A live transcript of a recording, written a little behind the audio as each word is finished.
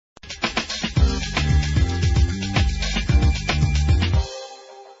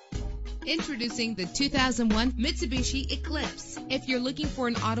Introducing the 2001 Mitsubishi Eclipse. If you're looking for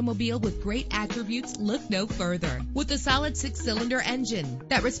an automobile with great attributes, look no further. With a solid 6-cylinder engine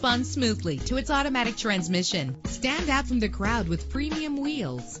that responds smoothly to its automatic transmission, stand out from the crowd with premium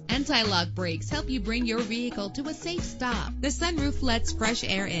wheels. Anti-lock brakes help you bring your vehicle to a safe stop. The sunroof lets fresh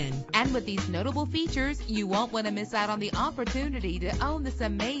air in. And with these notable features, you won't want to miss out on the opportunity to own this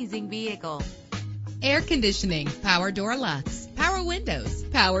amazing vehicle. Air conditioning, power door locks, power windows,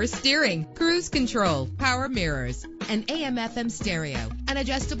 power steering, cruise control, power mirrors, an AM/FM stereo, an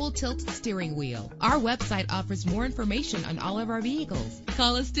adjustable tilt steering wheel. Our website offers more information on all of our vehicles.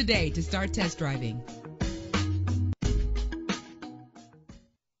 Call us today to start test driving.